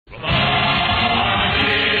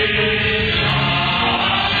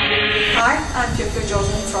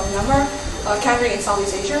country in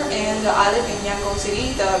Southeast Asia, and I live in Yangon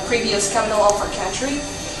City, the previous capital of our country.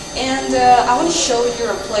 And I want to show you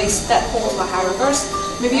a place that holds my heart first.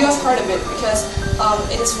 Maybe you have heard of it because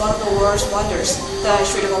it is one of the world's wonders, the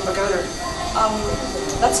Phyo Pagoda.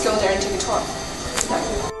 Let's go there and take a tour.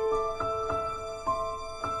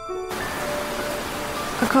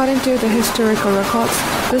 According to the historical records,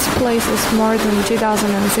 this place is more than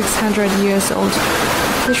 2,600 years old.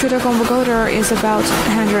 The Phyo Pagoda is about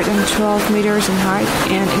 112 meters in height,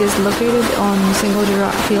 and it is located on single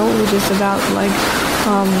rock hill, which is about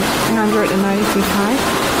 190 feet high.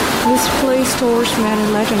 This place stores many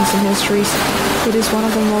legends and histories. It is one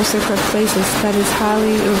of the most sacred places that is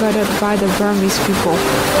highly regarded by the Burmese people.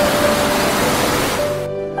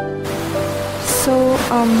 So,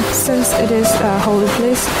 since it is a holy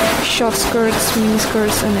place, short skirts, mini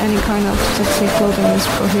skirts, and any kind of sexy clothing is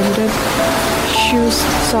prohibited. Shoes,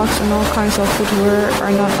 socks, and all kinds of footwear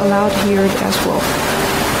are not allowed here as well.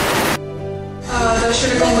 The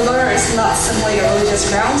Phyo Pagoda is not simply a religious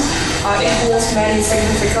ground. It holds many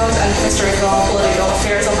significant and historical political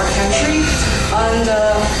affairs of our country. And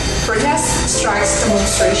protests, strikes,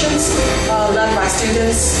 demonstrations led by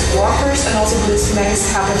students, workers, and also businessmen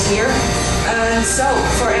happen here. And so,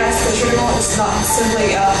 for us, the Phyo Pagoda is not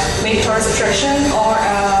simply a main tourist attraction or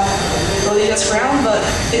a religious ground, but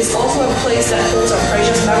it's also a place that holds our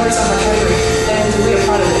precious memories of our country, and we are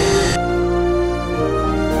proud of it.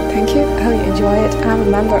 Thank you. I hope you enjoy it. I'm a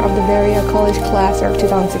member of the Varia College class of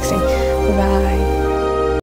 2016. Bye-bye.